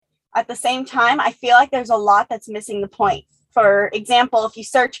at the same time, I feel like there's a lot that's missing the point. For example, if you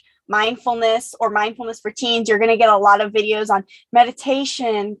search mindfulness or mindfulness for teens, you're going to get a lot of videos on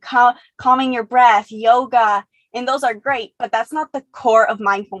meditation, calming your breath, yoga, and those are great, but that's not the core of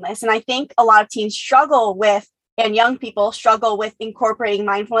mindfulness. And I think a lot of teens struggle with, and young people struggle with incorporating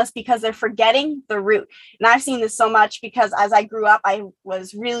mindfulness because they're forgetting the root. And I've seen this so much because as I grew up, my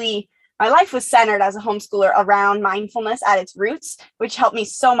life was centered as a homeschooler around mindfulness at its roots, which helped me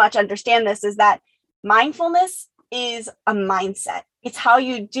so much understand this, is that mindfulness is a mindset. It's how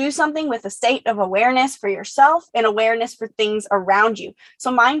you do something with a state of awareness for yourself and awareness for things around you. So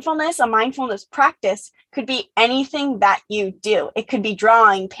a mindfulness practice could be anything that you do. It could be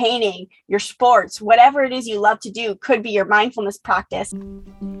drawing, painting, your sports, whatever it is you love to do could be your mindfulness practice.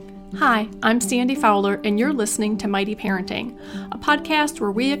 Hi, I'm Sandy Fowler, and you're listening to Mighty Parenting, a podcast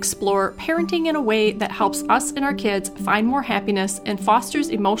where we explore parenting in a way that helps us and our kids find more happiness and fosters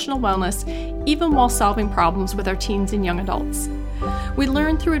emotional wellness, even while solving problems with our teens and young adults. We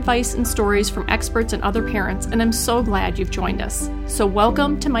learn through advice and stories from experts and other parents, and I'm so glad you've joined us. So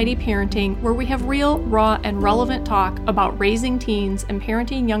welcome to Mighty Parenting, where we have real, raw, and relevant talk about raising teens and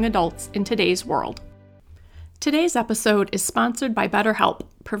parenting young adults in today's world. Today's episode is sponsored by BetterHelp,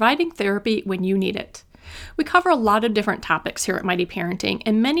 providing therapy when you need it. We cover a lot of different topics here at Mighty Parenting,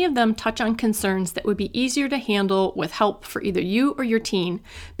 and many of them touch on concerns that would be easier to handle with help for either you or your teen,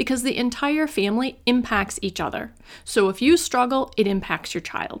 because the entire family impacts each other. So if you struggle, it impacts your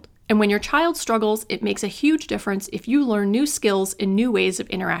child. And when your child struggles, it makes a huge difference if you learn new skills and new ways of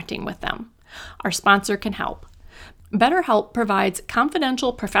interacting with them. Our sponsor can help. BetterHelp provides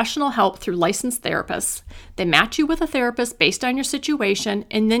confidential professional help through licensed therapists. They match you with a therapist based on your situation,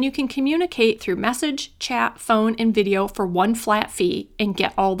 and then you can communicate through message, chat, phone, and video for one flat fee and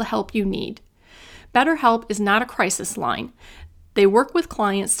get all the help you need. BetterHelp is not a crisis line. They work with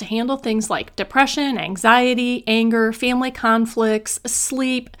clients to handle things like depression, anxiety, anger, family conflicts,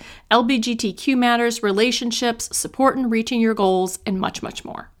 sleep, LGBTQ matters, relationships, support in reaching your goals, and much, much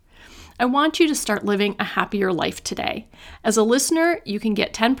more. I want you to start living a happier life today. As a listener, you can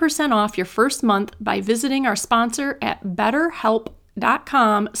get 10% off your first month by visiting our sponsor at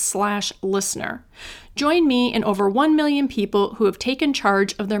betterhelp.com/listener. Join me and over 1 million people who have taken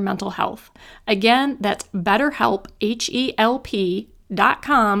charge of their mental health. Again, that's betterhelp,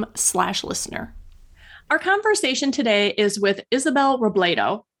 HELP.com/listener. Our conversation today is with Isabel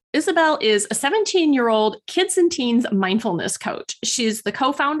Robledo. Isabel is a 17-year-old kids and teens mindfulness coach. She's the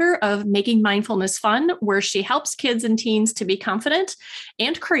co-founder of Making Mindfulness Fun, where she helps kids and teens to be confident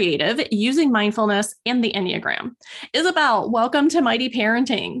and creative using mindfulness and the Enneagram. Isabel, welcome to Mighty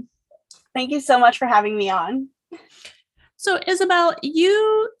Parenting. Thank you so much for having me on. So, Isabel,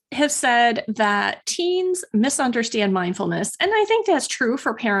 you have said that teens misunderstand mindfulness, and I think that's true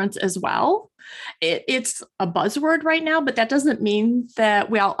for parents as well. It's a buzzword right now, but that doesn't mean that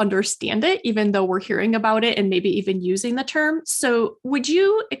we all understand it, even though we're hearing about it and maybe even using the term. So would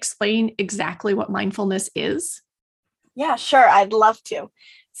you explain exactly what mindfulness is? Yeah, sure. I'd love to.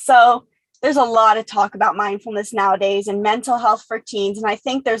 So there's a lot of talk about mindfulness nowadays and mental health for teens. And I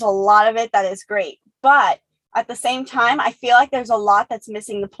think there's a lot of it that is great. But at the same time, I feel like there's a lot that's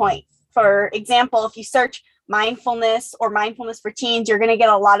missing the point. For example, if you search mindfulness or mindfulness for teens, you're going to get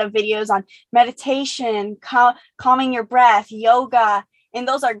a lot of videos on meditation, calming your breath, yoga, and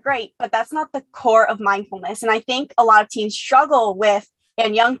those are great, but that's not the core of mindfulness. And I think a lot of teens struggle with,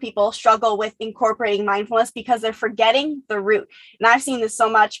 and young people struggle with incorporating mindfulness because they're forgetting the root. And I've seen this so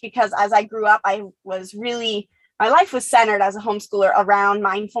much because as I grew up, my life was centered as a homeschooler around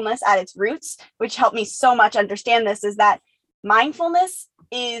mindfulness at its roots, which helped me so much understand this, is that mindfulness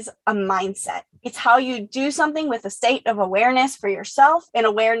is a mindset. It's how you do something with a state of awareness for yourself and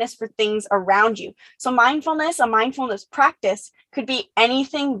awareness for things around you. So a mindfulness practice could be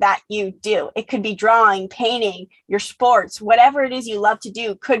anything that you do. It could be drawing, painting, your sports, whatever it is you love to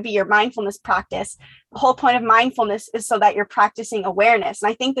do could be your mindfulness practice. The whole point of mindfulness is so that you're practicing awareness.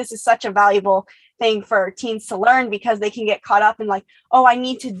 And I think this is such a valuable thing for teens to learn, because they can get caught up in like, oh, I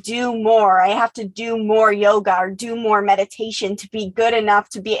need to do more. I have to do more yoga or do more meditation to be good enough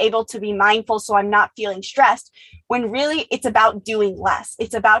to be able to be mindful so I'm not feeling stressed, when really it's about doing less.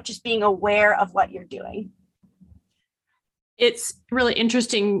 It's about just being aware of what you're doing. It's really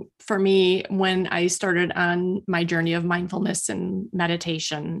interesting for me when I started on my journey of mindfulness and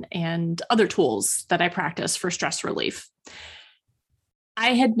meditation and other tools that I practice for stress relief.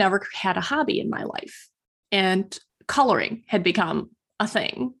 I had never had a hobby in my life, and coloring had become a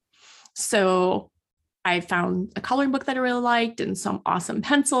thing. So I found a coloring book that I really liked and some awesome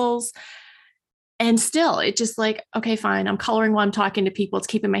pencils. And still, it just like, okay, fine. I'm coloring while I'm talking to people. It's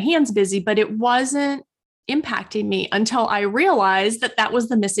keeping my hands busy, but it wasn't impacting me until I realized that that was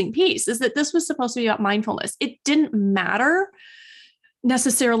the missing piece, is that this was supposed to be about mindfulness. It didn't matter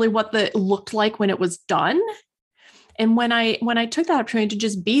necessarily what the looked like when it was done. And when I took that opportunity to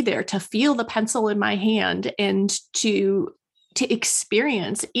just be there, to feel the pencil in my hand and to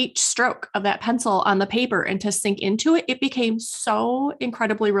experience each stroke of that pencil on the paper and to sink into it, it became so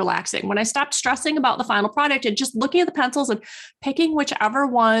incredibly relaxing. When I stopped stressing about the final product and just looking at the pencils and picking whichever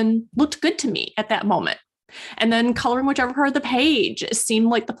one looked good to me at that moment, and then coloring whichever part of the page seemed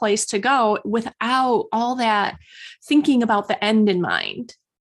like the place to go without all that thinking about the end in mind.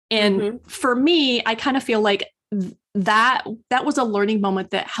 And for me, I kind of feel like that was a learning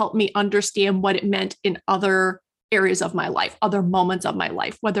moment that helped me understand what it meant in other areas of my life, other moments of my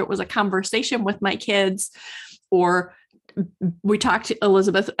life, whether it was a conversation with my kids, or we talked to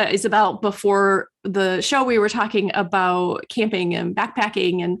Isabel before the show, we were talking about camping and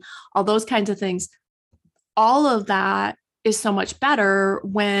backpacking and all those kinds of things. All of that is so much better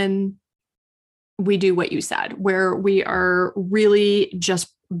when we do what you said, where we are really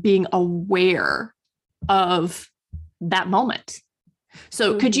just being aware of that moment.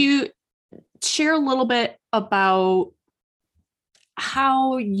 So could you share a little bit about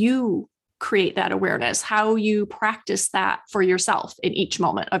how you create that awareness, how you practice that for yourself in each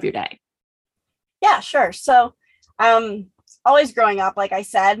moment of your day? Yeah, sure. So, always growing up, like I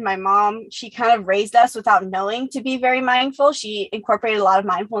said, my mom, she kind of raised us without knowing to be very mindful. She incorporated a lot of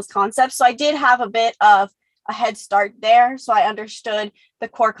mindfulness concepts. So I did have a bit of a head start there. So I understood the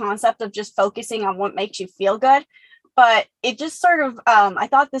core concept of just focusing on what makes you feel good. But it just sort of, I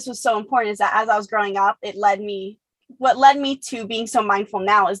thought this was so important, is that as I was growing up, what led me to being so mindful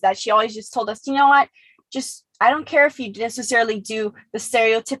now is that she always just told us, you know what, just, I don't care if you necessarily do the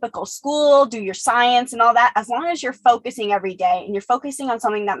stereotypical school, do your science and all that, as long as you're focusing every day and you're focusing on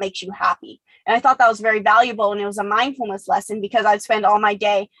something that makes you happy. And I thought that was very valuable. And it was a mindfulness lesson because I'd spend all my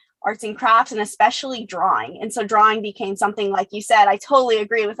day arts and crafts and especially drawing. And so drawing became something, like you said, I totally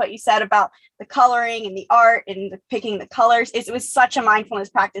agree with what you said about the coloring and the art and picking the colors. It was such a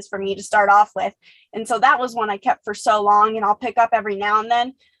mindfulness practice for me to start off with. And so that was one I kept for so long, and I'll pick up every now and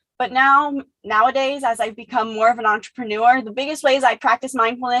then. But nowadays, as I've become more of an entrepreneur, the biggest ways I practice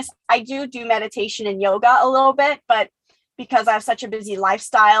mindfulness, I do meditation and yoga a little bit, but because I have such a busy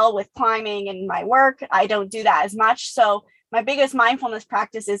lifestyle with climbing and my work, I don't do that as much. So my biggest mindfulness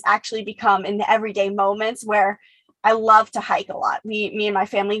practices actually become in the everyday moments where I love to hike a lot. Me and my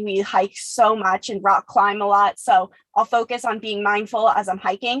family, we hike so much and rock climb a lot. So I'll focus on being mindful as I'm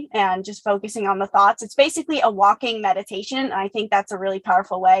hiking and just focusing on the thoughts. It's basically a walking meditation. And I think that's a really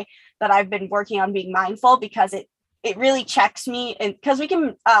powerful way that I've been working on being mindful, because it really checks me. And because we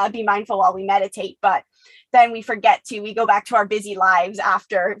can be mindful while we meditate, but then we go back to our busy lives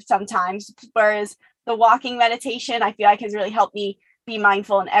after sometimes. Whereas the walking meditation, I feel like has really helped me be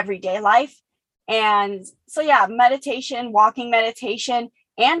mindful in everyday life. And so, yeah, meditation, walking meditation,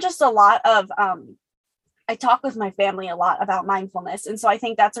 and just a lot of, I talk with my family a lot about mindfulness. And so I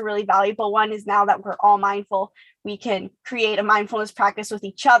think that's a really valuable one, is now that we're all mindful, we can create a mindfulness practice with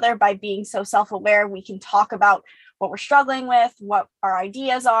each other by being so self-aware. We can talk about what we're struggling with, what our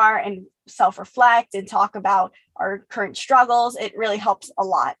ideas are, and self-reflect and talk about our current struggles. It really helps a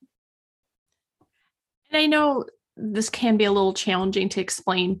lot. And I know this can be a little challenging to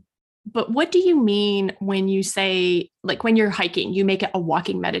explain, but what do you mean when you say, like when you're hiking, you make it a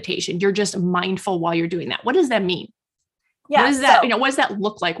walking meditation, you're just mindful while you're doing that? What does that mean? Yeah. What does that, what does that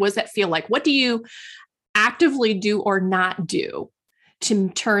look like? What does that feel like? What do you actively do or not do to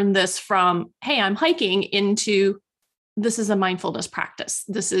turn this from, hey, I'm hiking, into this is a mindfulness practice,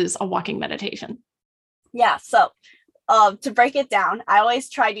 this is a walking meditation? Yeah. So to break it down, I always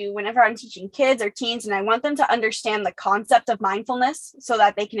try to, whenever I'm teaching kids or teens and I want them to understand the concept of mindfulness so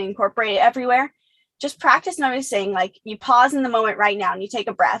that they can incorporate it everywhere, just practice noticing, like you pause in the moment right now and you take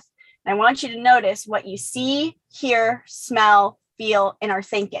a breath. And I want you to notice what you see, hear, smell, feel, and are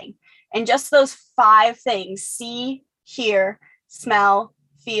thinking. And just those 5 things, see, hear, smell,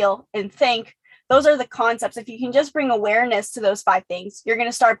 feel, and think, those are the concepts. If you can just bring awareness to those 5 things, you're going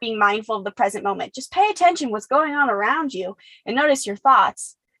to start being mindful of the present moment. Just pay attention what's going on around you and notice your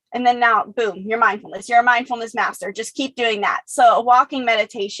thoughts. And then now, boom, you're mindfulness. You're a mindfulness master. Just keep doing that. So a walking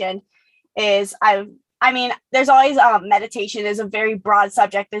meditation is, I mean, there's always meditation is a very broad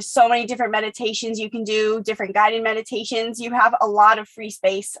subject. There's so many different meditations you can do, different guided meditations. You have a lot of free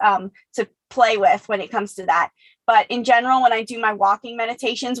space to play with when it comes to that. But in general, when I do my walking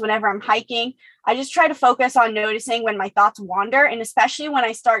meditations, whenever I'm hiking, I just try to focus on noticing when my thoughts wander. And especially when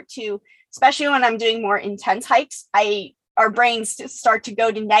I start to especially when I'm doing more intense hikes, our brains start to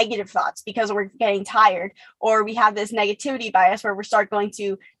go to negative thoughts because we're getting tired, or we have this negativity bias where we start going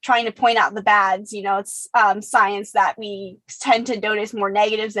to trying to point out the bads. It's science that we tend to notice more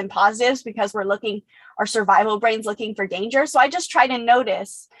negatives than positives because our survival brain's looking for danger. So I just try to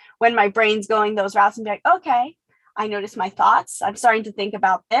notice when my brain's going those routes and be like, okay, I notice my thoughts. I'm starting to think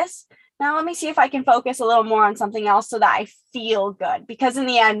about this. Now let me see if I can focus a little more on something else so that I feel good. Because in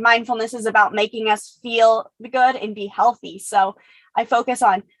the end, mindfulness is about making us feel good and be healthy. So I focus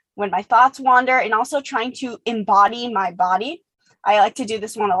on when my thoughts wander and also trying to embody my body. I like to do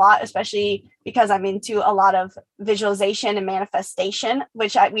this one a lot, especially because I'm into a lot of visualization and manifestation,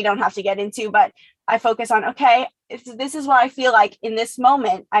 which we don't have to get into, but I focus on, okay, if this is what I feel like in this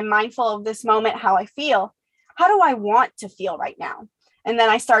moment. I'm mindful of this moment, how I feel. How do I want to feel right now? And then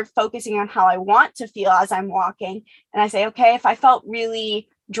I start focusing on how I want to feel as I'm walking. And I say, okay, if I felt really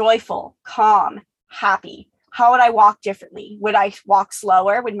joyful, calm, happy, how would I walk differently? Would I walk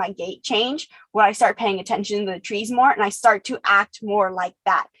slower? Would my gait change? Would I start paying attention to the trees more? And I start to act more like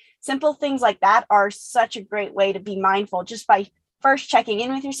that. Simple things like that are such a great way to be mindful, just by first checking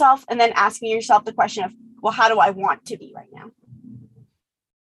in with yourself and then asking yourself the question of, well, how do I want to be right now?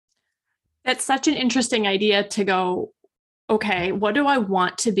 That's such an interesting idea to go, okay, what do I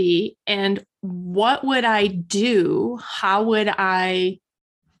want to be? And what would I do? How would I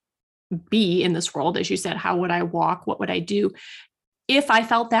be in this world? As you said, how would I walk? What would I do if I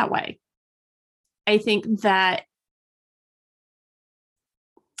felt that way? I think that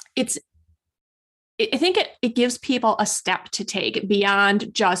it gives people a step to take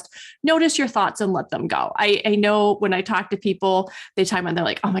beyond just notice your thoughts and let them go. I know when I talk to people, they time when they're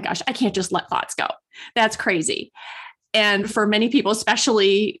like, oh my gosh, I can't just let thoughts go. That's crazy. And for many people,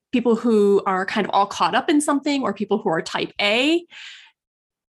 especially people who are kind of all caught up in something or people who are type A,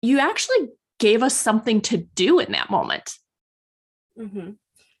 you actually gave us something to do in that moment. Mm-hmm.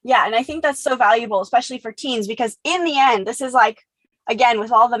 Yeah. And I think that's so valuable, especially for teens, because in the end, this is like, again,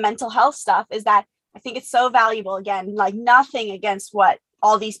 with all the mental health stuff, is that I think it's so valuable. Again, like nothing against what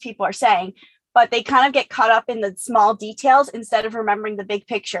all these people are saying, but they kind of get caught up in the small details instead of remembering the big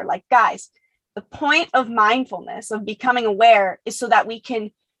picture. Like, guys, the point of mindfulness, of becoming aware, is so that we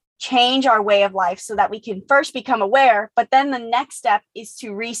can change our way of life, so that we can first become aware, but then the next step is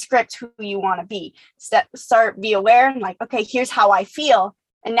to re-script who you want to be. Be aware and like, okay, here's how I feel.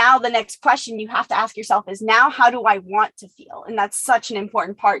 And now the next question you have to ask yourself is, now how do I want to feel? And that's such an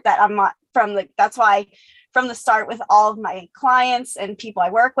important part that I'm not that's why from the start with all of my clients and people I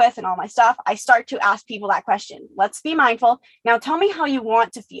work with and all my stuff, I start to ask people that question. Let's be mindful. Now tell me how you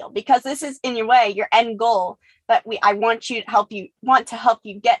want to feel, because this is in your way, your end goal that I want to help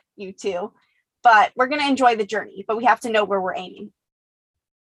you get you to, but we're going to enjoy the journey, but we have to know where we're aiming.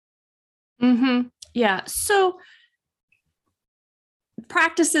 Mm-hmm. Yeah. So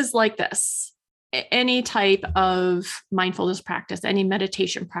practices like this, any type of mindfulness practice, any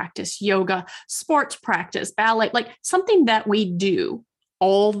meditation practice, yoga, sports practice, ballet, like something that we do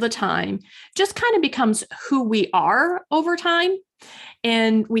all the time, just kind of becomes who we are over time.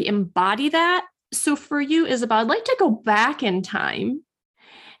 And we embody that. So for you, Isabel, I'd like to go back in time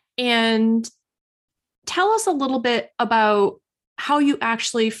and tell us a little bit about how you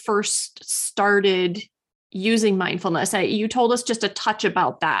actually first started using mindfulness. You told us just a touch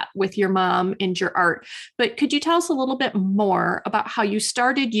about that with your mom and your art, but could you tell us a little bit more about how you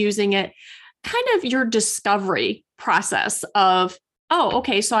started using it, kind of your discovery process of, oh,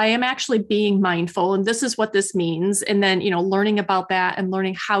 okay, so I am actually being mindful and this is what this means. And then, learning about that and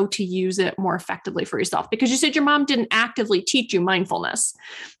learning how to use it more effectively for yourself, because you said your mom didn't actively teach you mindfulness.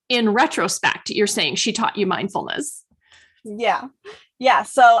 In retrospect, you're saying she taught you mindfulness. Yeah.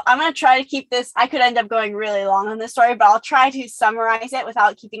 So I'm going to try to keep this. I could end up going really long on this story, but I'll try to summarize it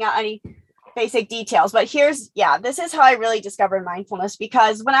without keeping out any basic details. But this is how I really discovered mindfulness,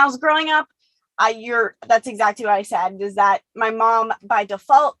 because when I was growing up, that's exactly what I said, is that my mom by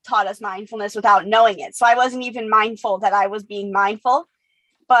default taught us mindfulness without knowing it. So I wasn't even mindful that I was being mindful.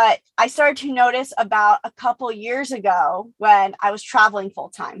 But I started to notice about a couple years ago when I was traveling full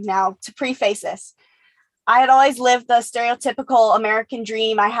time. Now, to preface this, I had always lived the stereotypical American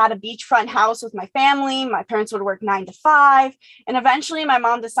dream. I had a beachfront house with my family. My parents would work 9 to 5. And eventually my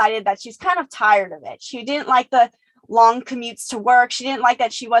mom decided that she's kind of tired of it. She didn't like the long commutes to work. She didn't like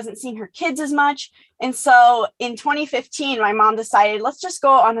that she wasn't seeing her kids as much. And so in 2015, my mom decided, let's just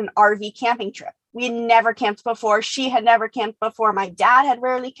go on an RV camping trip. We had never camped before. She had never camped before. My dad had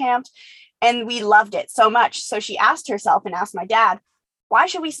rarely camped. And we loved it so much. So she asked herself and asked my dad, why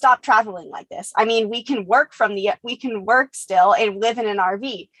should we stop traveling like this? I mean, we can work still and live in an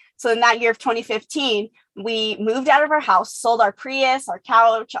RV. So in that year of 2015, we moved out of our house, sold our Prius, our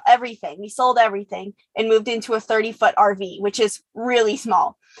couch, everything. We sold everything and moved into a 30-foot RV, which is really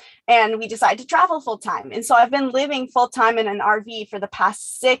small. And we decided to travel full time. And so I've been living full time in an RV for the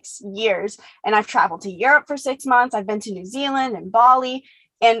past 6 years. And I've traveled to Europe for 6 months. I've been to New Zealand and Bali.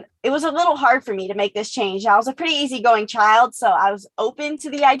 And it was a little hard for me to make this change. I was a pretty easygoing child, so I was open to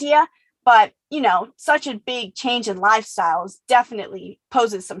the idea. But, such a big change in lifestyles definitely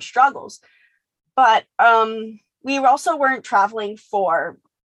poses some struggles. But we also weren't traveling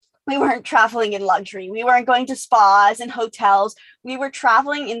in luxury. We weren't going to spas and hotels. We were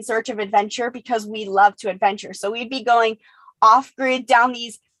traveling in search of adventure because we love to adventure. So we'd be going off grid down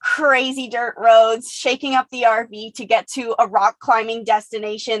these crazy dirt roads, shaking up the RV to get to a rock climbing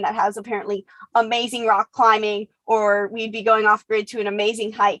destination that has apparently amazing rock climbing, or we'd be going off grid to an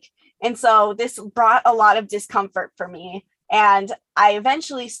amazing hike. And so this brought a lot of discomfort for me. And I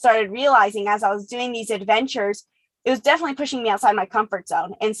eventually started realizing as I was doing these adventures, it was definitely pushing me outside my comfort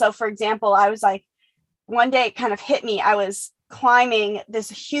zone. And so, for example, I was like, one day it kind of hit me. I was climbing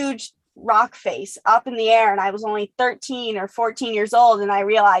this huge rock face up in the air, and I was only 13 or 14 years old. And I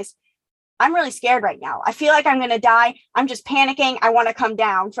realized I'm really scared right now. I feel like I'm going to die. I'm just panicking. I want to come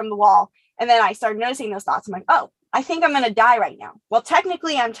down from the wall. And then I started noticing those thoughts. I'm like, oh, I think I'm going to die right now. Well,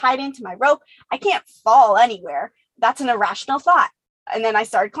 technically I'm tied into my rope. I can't fall anywhere. That's an irrational thought. And then I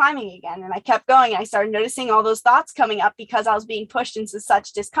started climbing again, and I kept going. I started noticing all those thoughts coming up because I was being pushed into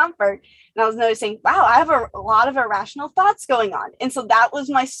such discomfort. And I was noticing, wow, I have a lot of irrational thoughts going on. And so that was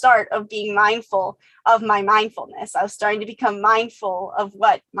my start of being mindful of my mindfulness. I was starting to become mindful of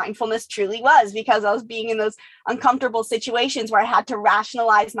what mindfulness truly was, because I was being in those uncomfortable situations where I had to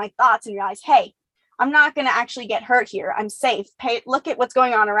rationalize my thoughts and realize, hey, I'm not going to actually get hurt here. I'm safe. Look at what's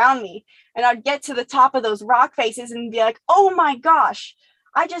going on around me. And I'd get to the top of those rock faces and be like, oh my gosh,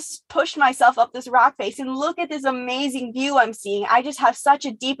 I just pushed myself up this rock face and look at this amazing view I'm seeing. I just have such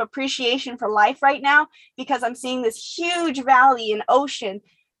a deep appreciation for life right now because I'm seeing this huge valley and ocean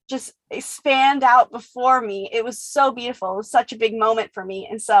just expand out before me. It was so beautiful. It was such a big moment for me.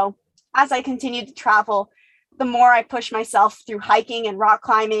 And so as I continued to travel, the more I pushed myself through hiking and rock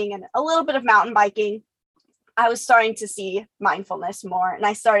climbing and a little bit of mountain biking, I was starting to see mindfulness more, and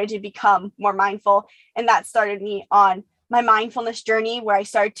I started to become more mindful. And that started me on my mindfulness journey, where I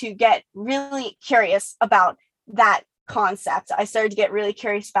started to get really curious about that concept. I started to get really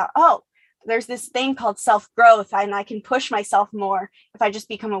curious about, oh, there's this thing called self-growth, and I can push myself more if I just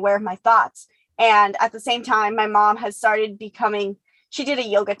become aware of my thoughts. And at the same time, my mom has started she did a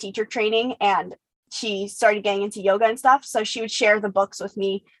yoga teacher training, and she started getting into yoga and stuff. So she would share the books with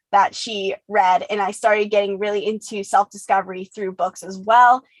me that she read. And I started getting really into self-discovery through books as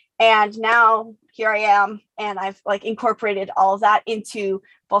well. And now here I am, and I've incorporated all of that into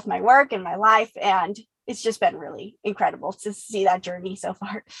both my work and my life. And it's just been really incredible to see that journey so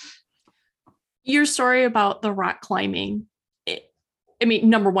far. Your story about the rock climbing,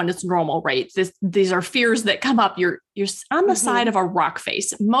 number one, it's normal, right? These are fears that come up. You're on the side of a rock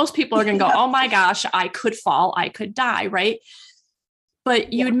face. Most people are going to go, oh my gosh, I could fall, I could die, right?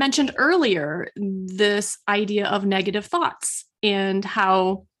 But you had mentioned earlier this idea of negative thoughts and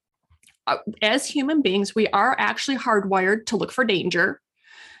how as human beings, we are actually hardwired to look for danger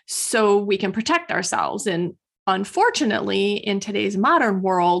so we can protect ourselves. And unfortunately, in today's modern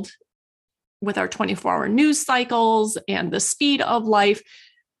world, with our 24-hour news cycles and the speed of life,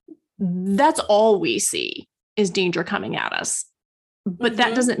 that's all we see is danger coming at us. But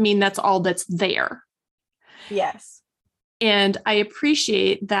that doesn't mean that's all that's there. Yes. And I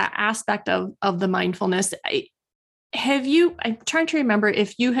appreciate that aspect of the mindfulness. I'm trying to remember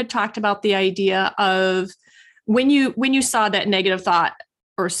if you had talked about the idea of when you saw that negative thought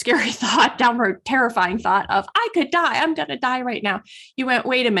or scary thought, downward terrifying thought of, I could die, I'm going to die right now. You went,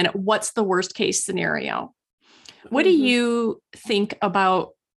 wait a minute, what's the worst case scenario? What do you think about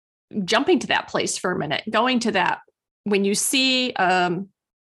jumping to that place for a minute, going to that when you see when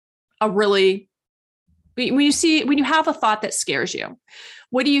you have a thought that scares you?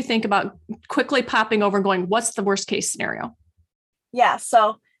 What do you think about quickly popping over and going, what's the worst case scenario? Yeah.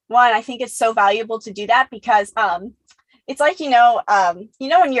 So one, I think it's so valuable to do that because it's like,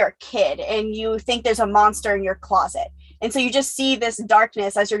 when you're a kid and you think there's a monster in your closet. And so you just see this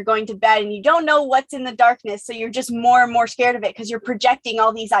darkness as you're going to bed and you don't know what's in the darkness. So you're just more and more scared of it because you're projecting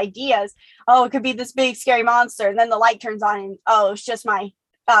all these ideas. Oh, it could be this big scary monster. And then the light turns on and, oh, it's just my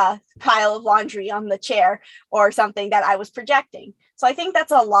pile of laundry on the chair or something that I was projecting. So I think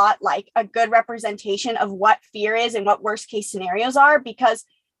that's a lot like a good representation of what fear is and what worst case scenarios are, because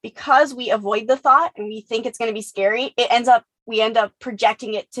we avoid the thought and we think it's going to be scary, we end up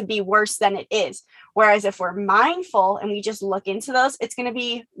projecting it to be worse than it is. Whereas if we're mindful and we just look into those, it's going to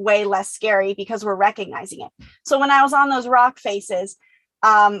be way less scary because we're recognizing it. So when I was on those rock faces,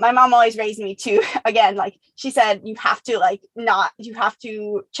 my mom always raised me to, again, like she said, you have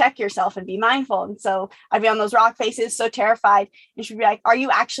to check yourself and be mindful. And so I'd be on those rock faces, so terrified. And she'd be like, are you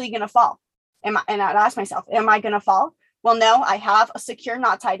actually going to fall? And I'd ask myself, am I going to fall? Well, no, I have a secure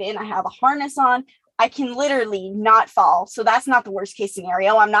knot tied in. I have a harness on. I can literally not fall. So that's not the worst case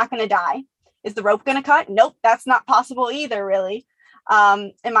scenario. I'm not going to die. Is the rope going to cut? Nope, that's not possible either, really.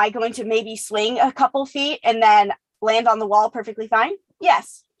 Am I going to maybe swing a couple feet and then land on the wall perfectly fine?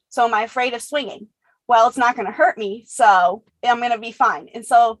 Yes. So am I afraid of swinging? Well, it's not going to hurt me, so I'm going to be fine. And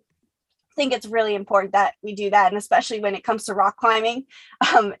so I think it's really important that we do that. And especially when it comes to rock climbing,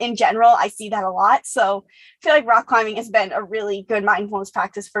 in general, I see that a lot. So I feel like rock climbing has been a really good mindfulness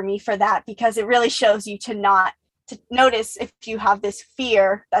practice for me for that, because it really shows you to notice if you have this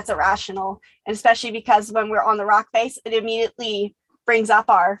fear that's irrational. And especially because when we're on the rock face, it immediately brings up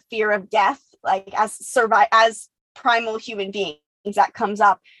our fear of death, like as primal human beings, that comes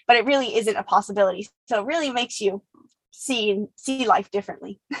up, but it really isn't a possibility. So it really makes you see life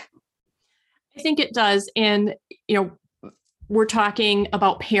differently. I think it does. And, we're talking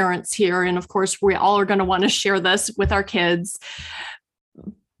about parents here. And of course, we all are going to want to share this with our kids.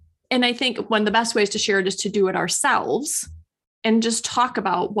 And I think one of the best ways to share it is to do it ourselves and just talk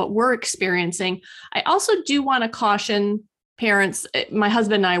about what we're experiencing. I also do want to caution parents. My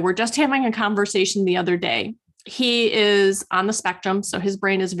husband and I were just having a conversation the other day. He is on the spectrum, so his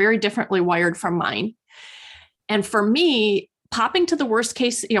brain is very differently wired from mine. And for me, popping to the worst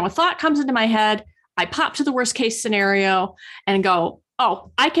case, a thought comes into my head, I pop to the worst case scenario and go,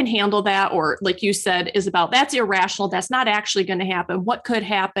 oh, I can handle that. Or like you said, Isabel, that's irrational. That's not actually going to happen. What could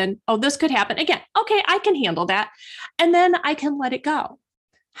happen? Oh, this could happen again. Okay, I can handle that. And then I can let it go.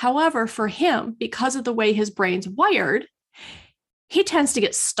 However, for him, because of the way his brain's wired, he tends to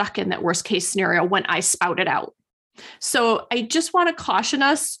get stuck in that worst case scenario when I spout it out. So I just want to caution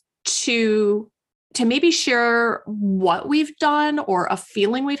us to maybe share what we've done or a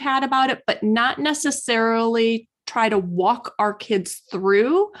feeling we've had about it, but not necessarily try to walk our kids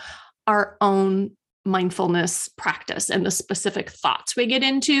through our own mindfulness practice and the specific thoughts we get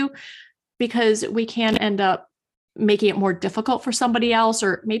into, because we can end up making it more difficult for somebody else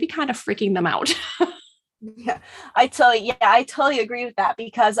or maybe kind of freaking them out. Yeah, I totally agree with that,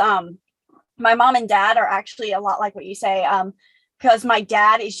 because my mom and dad are actually a lot like what you say, because my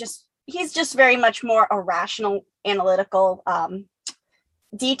dad he's just very much more a rational, analytical,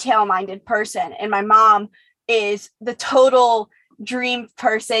 detail-minded person. And my mom is the total dream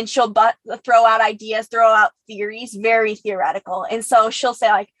person. She'll throw out ideas, throw out theories, very theoretical. And so she'll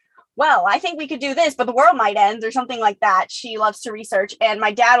say like, well, I think we could do this, but the world might end or something like that. She loves to research. And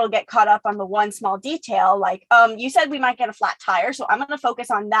my dad will get caught up on the one small detail, like, you said we might get a flat tire, so I'm going to focus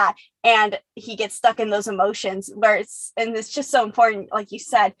on that. And he gets stuck in those emotions and it's just so important, like you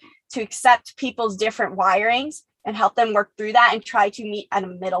said, to accept people's different wirings and help them work through that and try to meet at a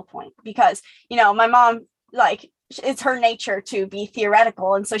middle point. Because, my mom, like, it's her nature to be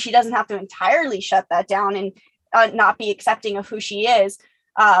theoretical. And so she doesn't have to entirely shut that down and not be accepting of who she is.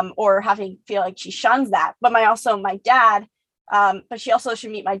 Or feel like she shuns that. But my dad, but she also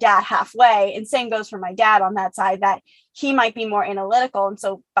should meet my dad halfway. And same goes for my dad on that side, that he might be more analytical. And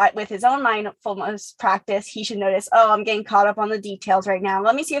so with his own mindfulness practice, he should notice, oh, I'm getting caught up on the details right now.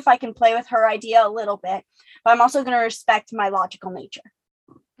 Let me see if I can play with her idea a little bit. But I'm also going to respect my logical nature.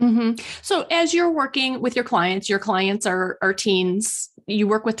 Mm-hmm. So as you're working with your clients are teens, you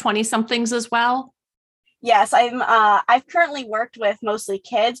work with 20 somethings as well? Yes, I've currently worked with mostly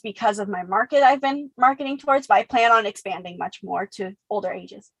kids because of my market I've been marketing towards, but I plan on expanding much more to older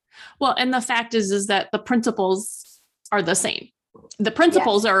ages. Well, and the fact is that the principles are the same. The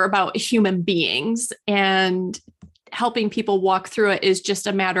principles are about human beings, and helping people walk through it is just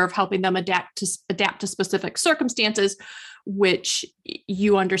a matter of helping them adapt to specific circumstances, which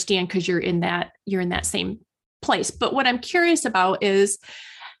you understand because you're in that same place. But what I'm curious about is,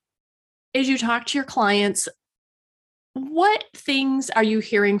 as you talk to your clients, what things are you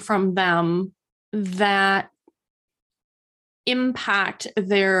hearing from them that impact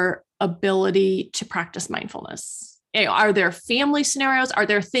their ability to practice mindfulness? Are there family scenarios? Are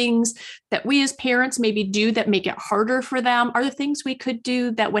there things that we as parents maybe do that make it harder for them? Are there things we could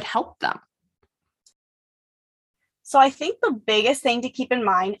do that would help them? So I think the biggest thing to keep in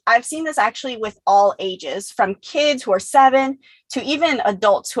mind, I've seen this actually with all ages, from kids who are 7 to even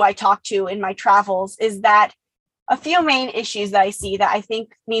adults who I talk to in my travels, is that a few main issues that I see that I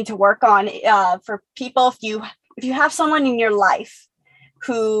think need to work on for people. If you have someone in your life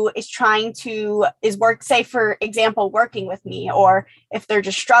who is say for example, working with me, or if they're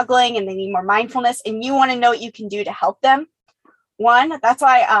just struggling and they need more mindfulness and you want to know what you can do to help them. One, that's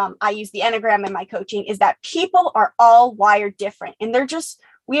why I use the Enneagram in my coaching, is that people are all wired different, and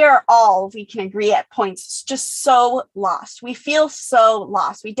we can agree at points, just so lost. We feel so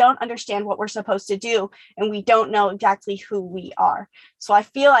lost. We don't understand what we're supposed to do, and we don't know exactly who we are. So I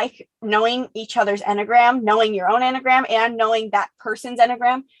feel like knowing each other's Enneagram, knowing your own Enneagram, and knowing that person's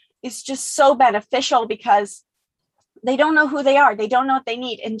Enneagram is just so beneficial, because they don't know who they are. They don't know what they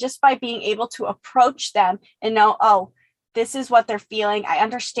need. And just by being able to approach them and know, oh, this is what they're feeling, I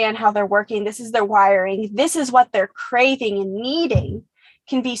understand how they're working, this is their wiring, this is what they're craving and needing,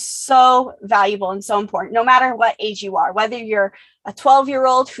 can be so valuable and so important, no matter what age you are. Whether you're a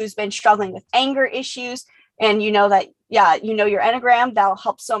 12-year-old who's been struggling with anger issues and you know that, your Enneagram, that'll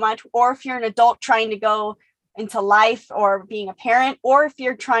help so much. Or if you're an adult trying to go into life or being a parent, or if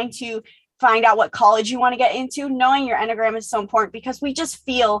you're trying to find out what college you want to get into, knowing your Enneagram is so important, because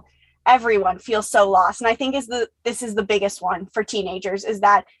everyone feels so lost. And I think this is the biggest one for teenagers, is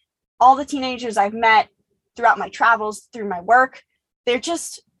that all the teenagers I've met throughout my travels, through my work, they're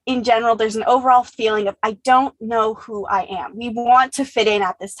just, in general, there's an overall feeling of, I don't know who I am. We want to fit in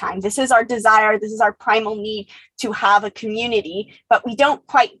at this time. This is our desire. This is our primal need to have a community, but we don't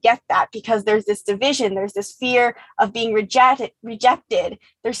quite get that because there's this division. There's this fear of being rejected.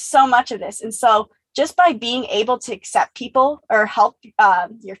 There's so much of this. And so just by being able to accept people or help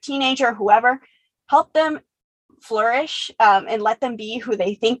your teenager, whoever, help them flourish and let them be who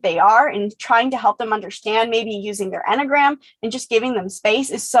they think they are, and trying to help them understand, maybe using their Enneagram and just giving them space,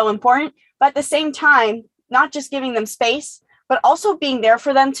 is so important. But at the same time, not just giving them space, but also being there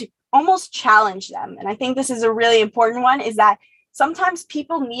for them to almost challenge them. And I think this is a really important one, is that sometimes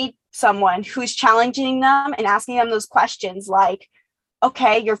people need someone who's challenging them and asking them those questions like,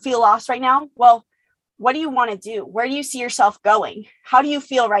 okay, you feel lost right now. Well, what do you want to do? Where do you see yourself going? How do you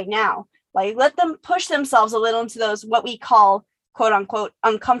feel right now? Like, let them push themselves a little into those, what we call, quote unquote,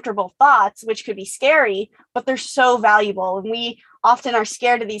 uncomfortable thoughts, which could be scary, but they're so valuable. And we often are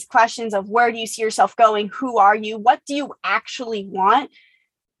scared of these questions of, where do you see yourself going? Who are you? What do you actually want?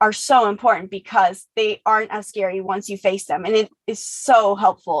 Are so important, because they aren't as scary once you face them. And it is so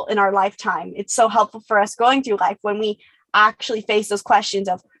helpful in our lifetime. It's so helpful for us going through life when we actually face those questions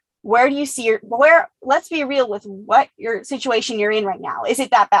of, where do you see let's be real with what your situation you're in right now. Is it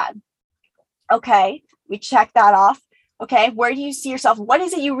that bad? Okay, we check that off. Okay, where do you see yourself? What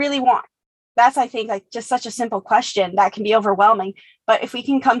is it you really want? That's, I think, like, just such a simple question that can be overwhelming. But if we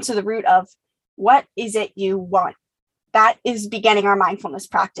can come to the root of, what is it you want? That is beginning our mindfulness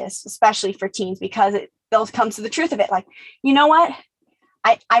practice, especially for teens, because they'll come to the truth of it. Like, you know what?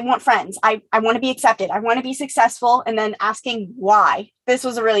 I want friends. I want to be accepted. I want to be successful. And then asking why. This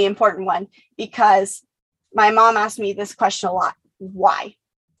was a really important one, because my mom asked me this question a lot. Why?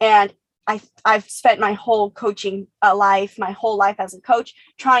 And I've spent my whole coaching life, my whole life as a coach,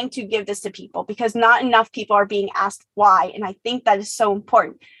 trying to give this to people, because not enough people are being asked why. And I think that is so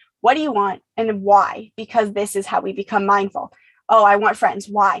important. What do you want and why? Because this is how we become mindful. Oh, I want friends.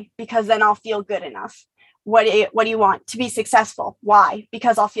 Why? Because then I'll feel good enough. What do you want? To be successful. Why?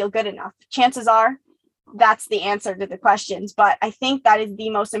 Because I'll feel good enough. Chances are that's the answer to the questions. But I think that is the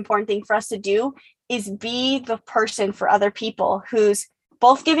most important thing for us to do, is be the person for other people who's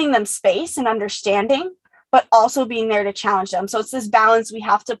both giving them space and understanding, but also being there to challenge them. So it's this balance we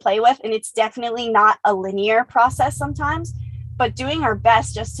have to play with. And it's definitely not a linear process sometimes, but doing our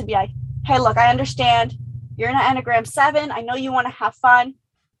best just to be like, hey, look, I understand you're in an Enneagram 7. I know you want to have fun,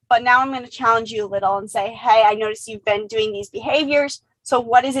 but now I'm going to challenge you a little and say, hey, I noticed you've been doing these behaviors. So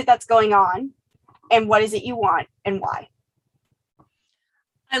what is it that's going on? And what is it you want and why?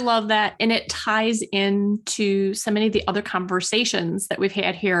 I love that. And it ties into so many of the other conversations that we've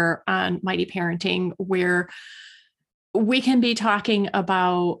had here on Mighty Parenting, where we can be talking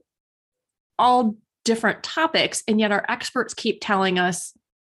about all different topics. And yet our experts keep telling us,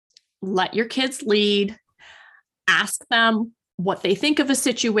 let your kids lead, ask them what they think of a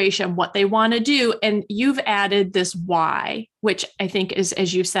situation, what they want to do. And you've added this why, which I think is,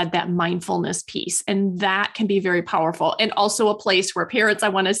 as you said, that mindfulness piece. And that can be very powerful. And also a place where parents, I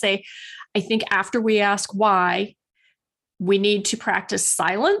want to say, I think after we ask why, we need to practice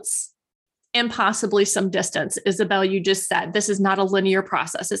silence and possibly some distance. Isabel, you just said this is not a linear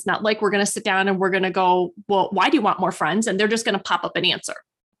process. It's not like we're going to sit down and we're going to go, well, why do you want more friends? And they're just going to pop up an answer.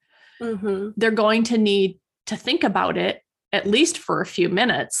 Mm-hmm. They're going to need to think about it at least for a few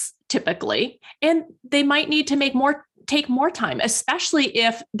minutes, typically. And they might need to take more time, especially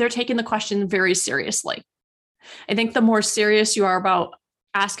if they're taking the question very seriously. I think the more serious you are about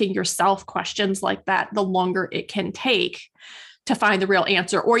asking yourself questions like that, the longer it can take to find the real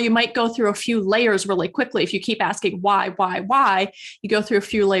answer. Or you might go through a few layers really quickly. If you keep asking why, you go through a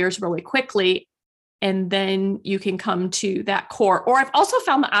few layers really quickly, and then you can come to that core. Or I've also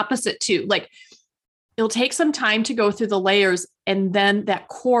found the opposite too. Like, it'll take some time to go through the layers, and then that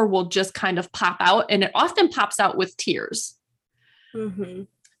core will just kind of pop out. And it often pops out with tears. Mm-hmm.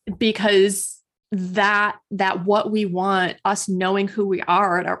 Because that what we want, us knowing who we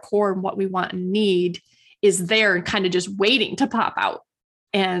are at our core and what we want and need, is there and kind of just waiting to pop out,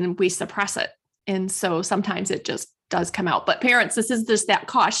 and we suppress it. And so sometimes it just does come out. But parents, this is just that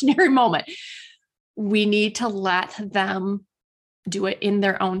cautionary moment. We need to let them do it in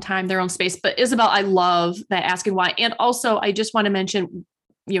their own time, their own space. But Isabel, I love that asking why. And also, I just want to mention,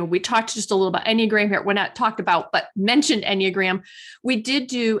 we talked just a little about Enneagram here. We're not talked about, but mentioned Enneagram. We did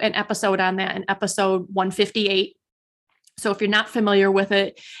do an episode on that in episode 158. So if you're not familiar with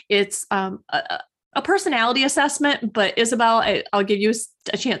it, it's a personality assessment. But Isabel, I'll give you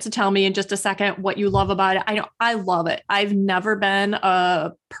a chance to tell me in just a second what you love about it. I love it. I've never been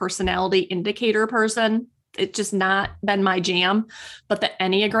a personality indicator person. It's just not been my jam, but the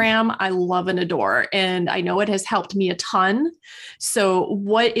Enneagram, I love and adore. And I know it has helped me a ton. So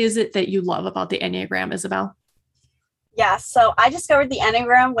what is it that you love about the Enneagram, Isabel? Yeah. So I discovered the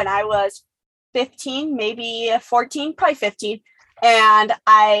Enneagram when I was 15, maybe 14, probably 15. And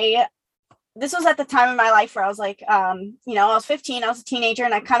this was at the time in my life where I was like, I was 15, I was a teenager,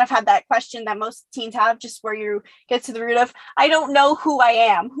 and I kind of had that question that most teens have, just where you get to the root of, I don't know who I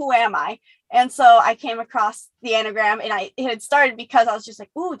am. Who am I? And so I came across the Enneagram, and it had started because I was just like,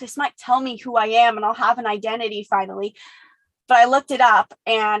 ooh, this might tell me who I am, and I'll have an identity finally. But I looked it up,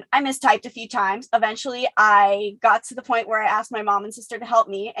 and I mistyped a few times. Eventually, I got to the point where I asked my mom and sister to help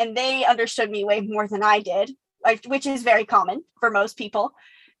me, and they understood me way more than I did, which is very common for most people.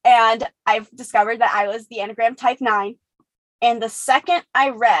 And I've discovered that I was the Enneagram type 9. And the second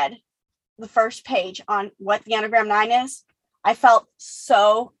I read the first page on what the Enneagram 9 is, I felt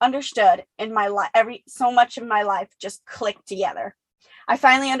so understood in my life. So much of my life just clicked together. I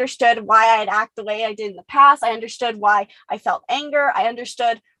finally understood why I'd act the way I did in the past. I understood why I felt anger. I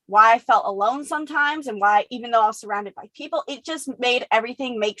understood why I felt alone sometimes, and why, even though I was surrounded by people, it just made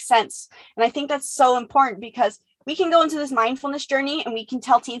everything make sense. And I think that's so important, because we can go into this mindfulness journey and we can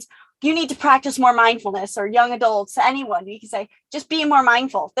tell teens, you need to practice more mindfulness, or young adults, anyone. We can say, just be more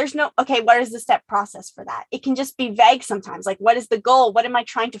mindful. There's no, okay, what is the step process for that? It can just be vague sometimes. Like, what is the goal? What am I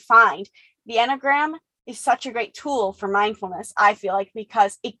trying to find? The Enneagram is such a great tool for mindfulness, I feel like,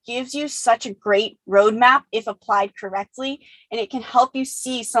 because it gives you such a great roadmap if applied correctly. And it can help you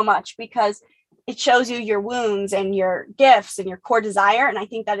see so much, because it shows you your wounds and your gifts and your core desire. And I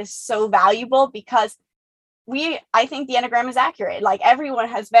think that is so valuable, because I think the Enneagram is accurate. Like, everyone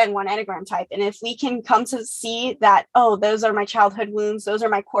has been one Enneagram type. And if we can come to see that, oh, those are my childhood wounds, those are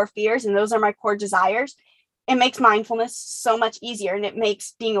my core fears, and those are my core desires, it makes mindfulness so much easier. And it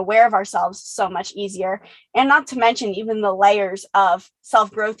makes being aware of ourselves so much easier. And not to mention even the layers of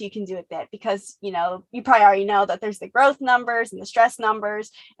self-growth you can do with it, because, you probably already know that there's the growth numbers and the stress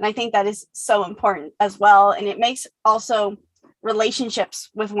numbers. And I think that is so important as well. And it makes also relationships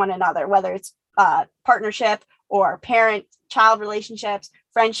with one another, whether it's partnership or parent-child relationships,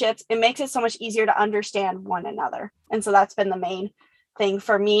 friendships, it makes it so much easier to understand one another. And so that's been the main thing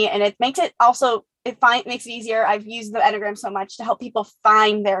for me. And it makes it also, it makes it easier. I've used the Enneagram so much to help people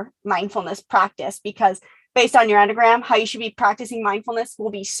find their mindfulness practice, because based on your Enneagram, how you should be practicing mindfulness will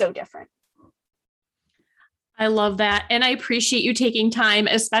be so different. I love that. And I appreciate you taking time,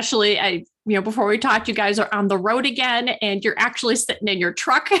 especially before we talked, you guys are on the road again, and you're actually sitting in your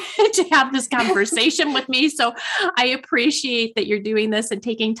truck to have this conversation with me. So I appreciate that you're doing this and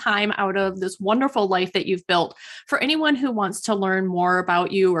taking time out of this wonderful life that you've built. For anyone who wants to learn more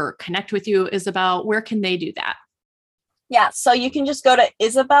about you or connect with you, Isabel, where can they do that? Yeah, so you can just go to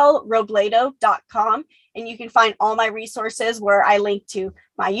isabelrobledo.com, and you can find all my resources where I link to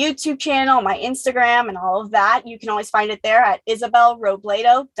my YouTube channel, my Instagram, and all of that. You can always find it there at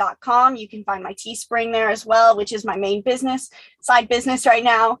isabelrobledo.com. You can find my Teespring there as well, which is my main side business right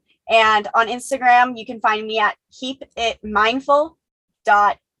now. And on Instagram, you can find me at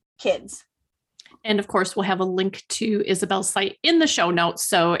keepitmindful.kids. And of course, we'll have a link to Isabel's site in the show notes.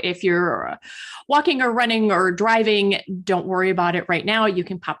 So if you're walking or running or driving, don't worry about it right now. You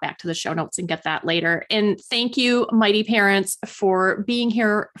can pop back to the show notes and get that later. And thank you, Mighty Parents, for being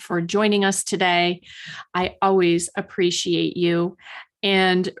here, for joining us today. I always appreciate you.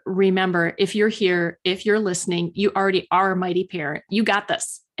 And remember, if you're here, if you're listening, you already are a Mighty Parent. You got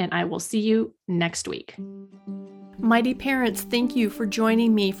this. And I will see you next week. Mighty Parents, thank you for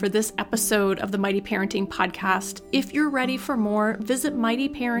joining me for this episode of the Mighty Parenting Podcast. If you're ready for more, visit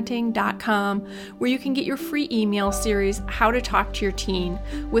mightyparenting.com, where you can get your free email series, How to Talk to Your Teen,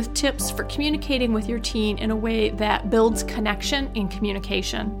 with tips for communicating with your teen in a way that builds connection and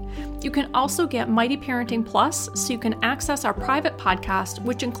communication. You can also get Mighty Parenting Plus, so you can access our private podcast,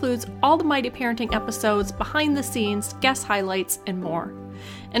 which includes all the Mighty Parenting episodes, behind the scenes, guest highlights, and more.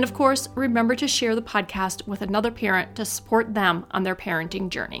 And of course, remember to share the podcast with another parent to support them on their parenting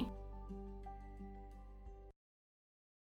journey.